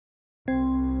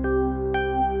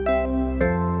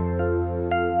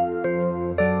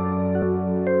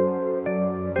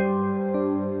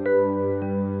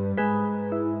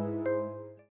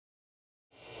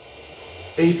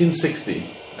1860,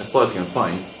 as far as I can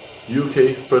find,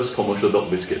 UK first commercial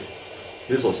dog biscuit.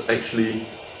 This was actually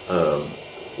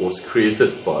was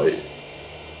created by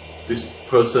this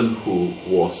person who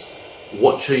was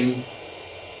watching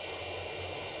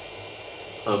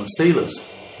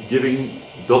sailors giving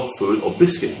dog food or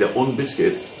biscuits, their own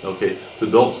biscuits, okay, to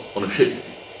dogs on a ship,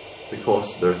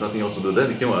 because there is nothing else to do.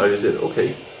 Then he came out and said,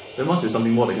 okay, there must be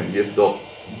something more that can give dog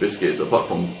biscuits apart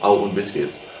from our own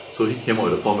biscuits. So he came up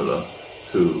with a formula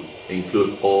to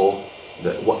include all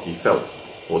that what he felt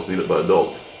was needed by a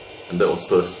dog, and that was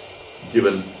first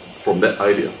given from that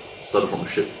idea, started from a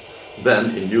ship.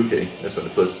 Then in UK, that's when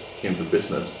it first came to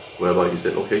business, whereby he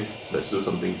said, okay, let's do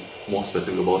something more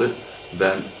specific about it.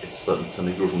 Then it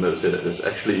suddenly grew from there to say that there's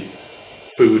actually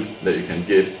food that you can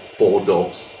give for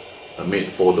dogs,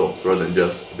 made for dogs, rather than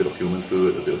just a bit of human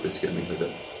food, a bit of biscuit and things like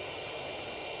that.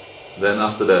 Then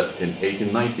after that, in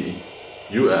 1890,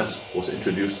 US was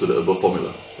introduced to the above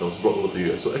formula. It was brought over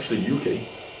to US. So actually UK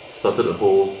started a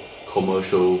whole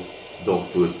commercial dog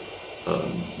food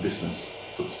business,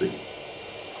 so to speak.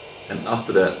 And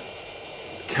after that,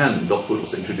 canned dog food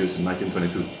was introduced in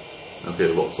 1922.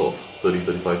 Okay, about sort of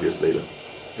 30-35 years later.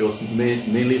 It was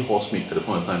mainly horse meat at the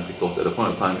point of time, because at the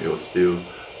point of time it was still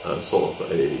sort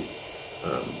of a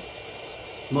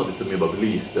not determined but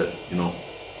believed that, you know,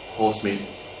 horse meat,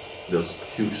 there's a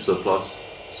huge surplus,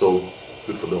 so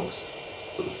good for dogs,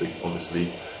 so to speak.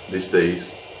 Obviously, these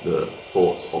days the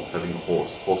thoughts of having a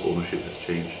horse ownership has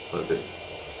changed quite a bit.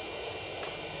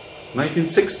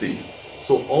 1960,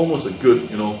 so almost a good,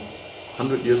 you know,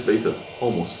 100 years later,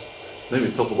 almost. Then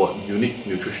we talk about unique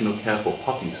nutritional care for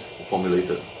puppies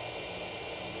formulated.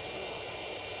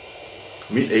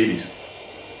 Mid-80s,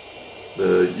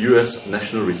 the US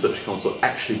National Research Council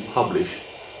actually published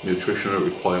nutritional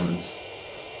requirements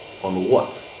on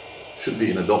what should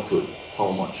be in a dog food.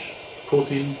 How much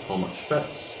protein, how much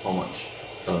fats, how much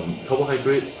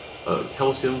carbohydrates,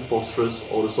 calcium, phosphorus,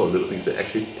 all the sort of little things. They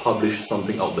actually publish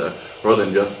something out there, rather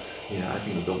than just, yeah, I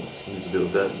think the dog needs a bit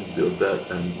of that, needs a bit of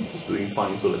that, and it's doing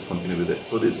fine, so let's continue with it.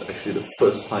 So this is actually the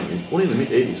first time, only in the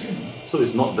mid-80s, so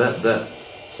it's not that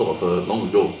sort of long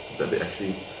ago that they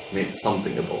actually made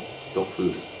something about dog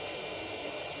food.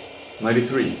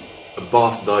 93, a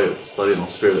bath diet started in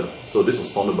Australia. So this was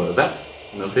founded by a vet,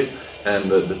 okay, and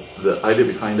the idea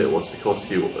behind it was because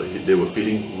they were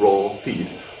feeding raw feed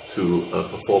to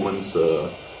performance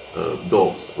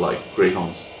dogs like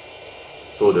greyhounds.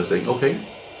 So they're saying, okay,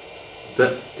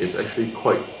 that is actually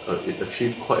quite, it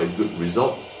achieved quite a good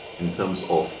result in terms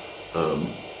of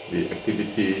the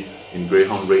activity in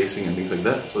greyhound racing and things like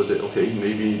that. So I said, okay,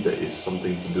 maybe there is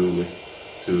something to do with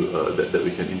that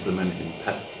we can implement in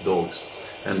pet dogs.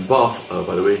 And BAF,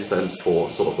 by the way, stands for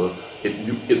sort of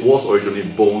it was originally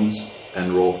bones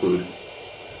and raw food,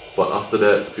 but after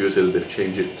that, a few years later, they've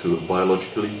changed it to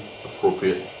biologically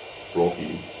appropriate raw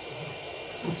feeding.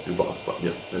 So it's still BAF, but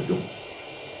yeah, there we go.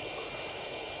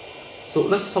 So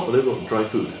let's talk a little about dry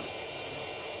food.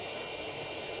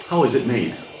 How is it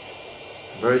made?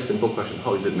 Very simple question.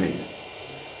 How is it made?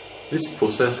 This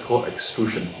process called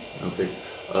extrusion. Okay,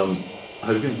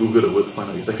 I can Google the word to find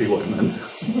out exactly what it meant.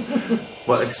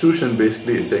 But extrusion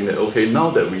basically is saying that, okay, now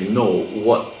that we know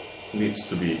what needs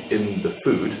to be in the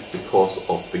food because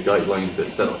of the guidelines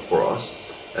that's set up for us,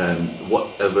 and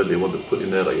whatever they want to put in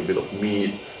there, like a bit of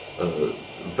meat,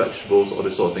 vegetables, all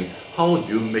this sort of thing, how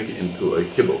do you make it into a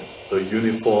kibble, a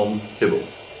uniform kibble?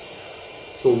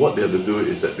 So what they have to do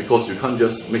is that, because you can't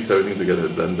just mix everything together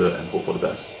in a blender and hope for the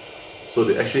best, so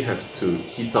they actually have to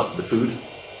heat up the food,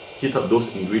 heat up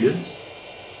those ingredients,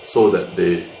 so that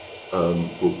they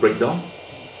will break down,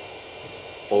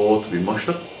 or to be mushed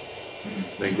up,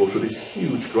 then go through this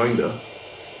huge grinder.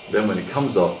 Then when it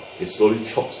comes out, it slowly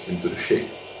chops into the shape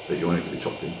that you want it to be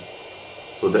chopped in.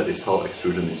 So that is how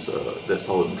extrusion is, that's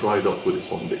how dry dog food is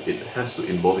formed. It has to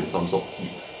involve in some sort of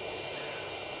heat.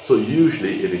 So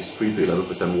usually it is 3 to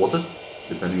 11% water,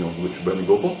 depending on which brand you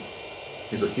go for.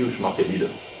 It's a huge market leader.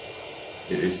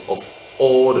 It is, of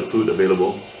all the food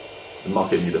available, the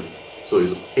market leader. So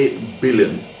it's 8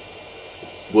 billion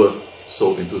worth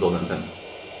sold in 2010.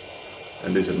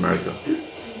 And this is in America.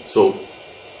 So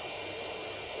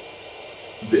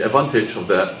the advantage of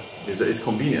that is that it's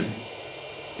convenient,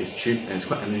 it's cheap, and it's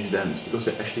quite energy dense, because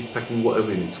you're actually packing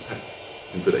whatever you need to pack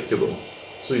into that kibble.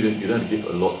 So you don't have to give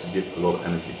a lot of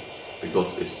energy,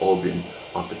 because it's all been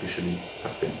artificially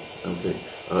packed in. Okay,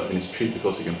 and it's cheap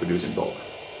because you can produce in bulk,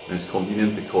 and it's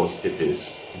convenient because it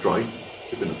is dry,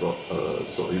 keep in the bulk,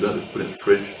 so you don't have to put it in the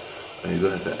fridge, and you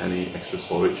don't have any extra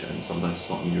storage. And sometimes it's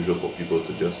not unusual for people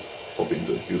to just pop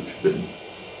into a huge bin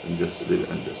and just leave it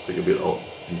and just take a bit out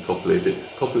and calculate it.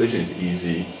 Calculation is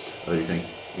easy.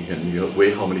 You can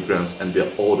weigh how many grams, and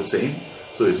they're all the same.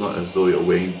 So it's not as though you're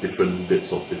weighing different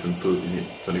bits of different food. You need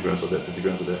 20 grams of that, 50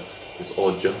 grams of that. It's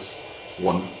all just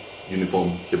one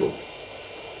uniform kibble.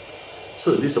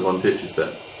 So the disadvantage is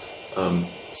that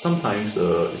sometimes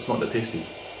it's not that tasty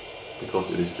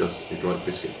because it is just a dried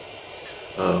biscuit.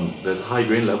 There's a high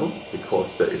grain level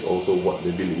because that is also what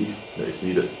they believe that is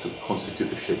needed to constitute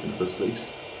the shape in the first place.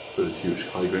 So there's huge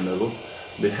high grain level.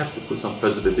 They have to put some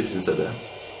preservatives inside there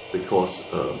because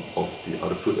of the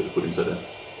other food that they put inside there.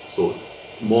 So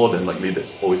more than likely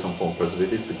there's always some form of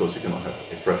preservative because you cannot have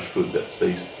a fresh food that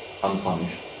stays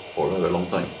untarnished for a very long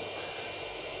time.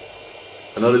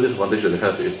 Another disadvantage that they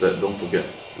have is that, don't forget,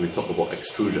 we talked about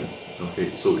extrusion,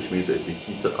 okay, so which means that it's been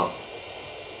heated up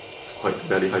to quite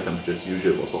fairly high temperatures,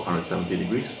 usually also 170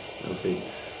 degrees, okay.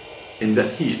 In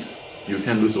that heat, you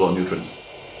can lose a lot of nutrients.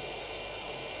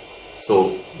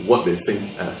 So what they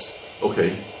think as,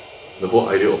 okay, the whole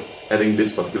idea of adding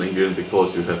this particular ingredient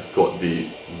because you have got the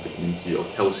vitamin C or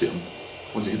calcium,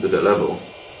 once you hit to that level,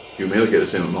 you may not get the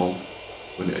same amount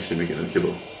when you actually make it in a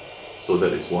kibble. So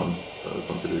that is one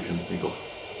consideration to think of.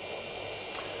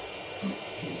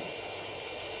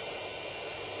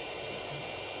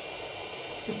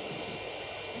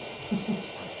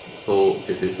 So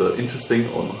it is interesting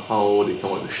on how they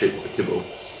come up with the shape of the kibble.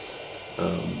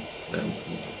 And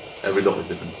every dog is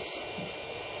different.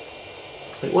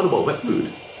 Like, what about wet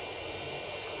food?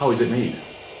 How is it made?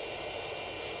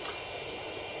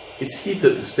 It's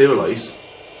heated to sterilize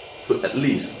to at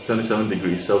least 77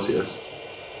 degrees Celsius.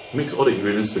 Mix all the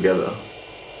ingredients together.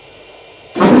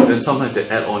 Then sometimes they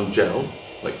add on gel,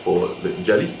 like for the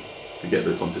jelly, to get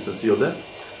the consistency of that.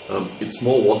 It's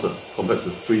more water compared to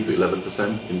 3 to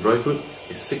 11% in dry food.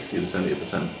 It's 60 to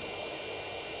 78%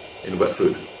 in wet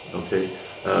food. Okay,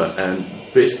 and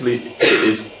basically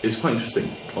it's quite interesting.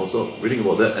 Also reading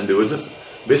about that, and they were just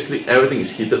basically everything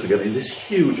is heated together in this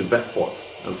huge vat pot.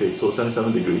 Okay, so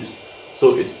 77 degrees.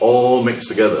 So it's all mixed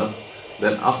together.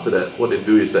 Then after that, what they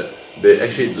do is that they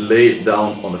actually lay it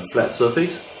down on a flat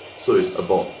surface. So it's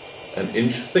about an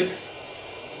inch thick.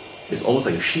 It's almost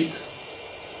like a sheet.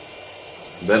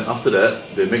 Then after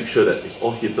that, they make sure that it's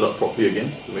all heated up properly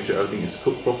again to make sure everything is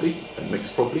cooked properly and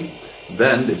mixed properly.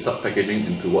 Then they start packaging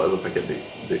into whatever packet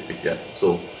they get.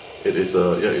 So it is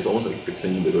it's almost like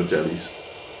fixing little jellies,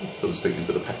 so to speak,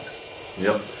 into the packs.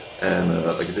 Yep. And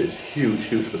like I said, it's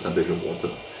huge percentage of water.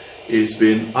 It's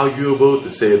been arguable to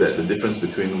say that the difference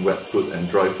between wet food and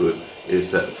dry food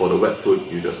is that for the wet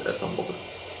food, you just add some water.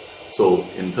 So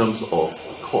in terms of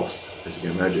cost, as you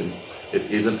can imagine, it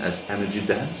isn't as energy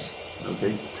dense,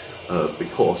 okay,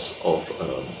 because of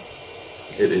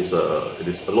it is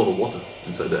a lot of water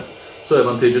inside there. So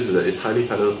advantages is that it's highly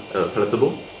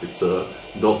palatable. It's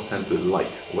dogs tend to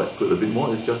like wet food a bit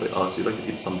more. It's just like us, you like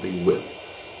to eat something with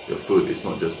your food. It's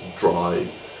not just dry,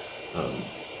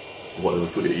 whatever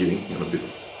food you're eating, a bit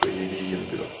of gravy and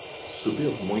a bit of soup, a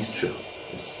bit of moisture.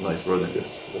 It's nice rather than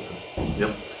just water.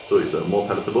 Yep. So it's more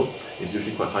palatable. It's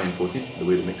usually quite high in protein, the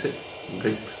way they mix it.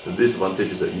 Okay. The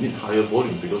disadvantage is that you need higher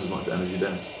volume because it's not as energy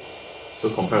dense. So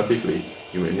comparatively,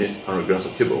 you may need 100 grams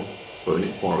of kibble, but you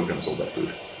need 400 grams of wet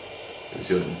food. You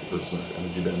see what I mean? Because it's not as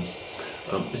energy dense.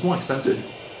 It's more expensive,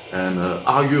 and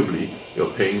arguably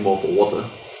you're paying more for water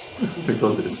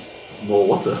because it's more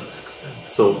water.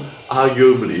 So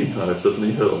arguably, I've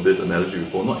certainly heard of this analogy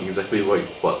before, not exactly right,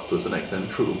 but to an extent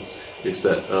true, is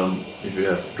that if you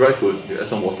have dry food, you add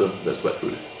some water, that's wet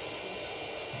food.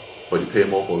 But you pay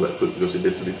more for wet food because you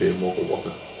literally pay more for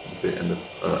water. Okay,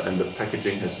 and the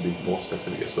packaging has to be more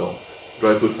specific as well.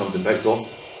 Dry food comes in bags of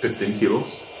 15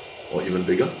 kilos or even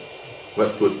bigger.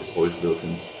 Wet food is always little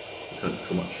things. You can't do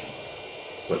too much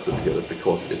wet food together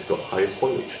because it's got higher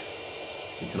spoilage.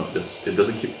 You cannot just, it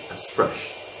doesn't keep as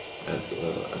fresh as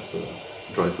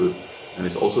dry food, and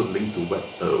it's also linked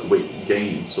to weight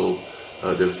gain. So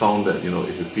they've found that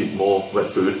if you feed more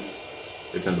wet food,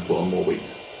 they tend to put on more weight.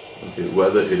 Okay,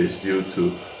 whether it is due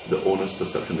to the owner's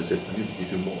perception, they say I need to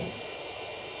give you more,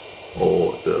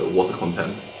 or the water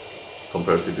content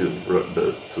comparative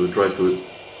to dry food,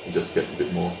 you just get a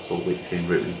bit more, so weight gain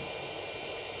really.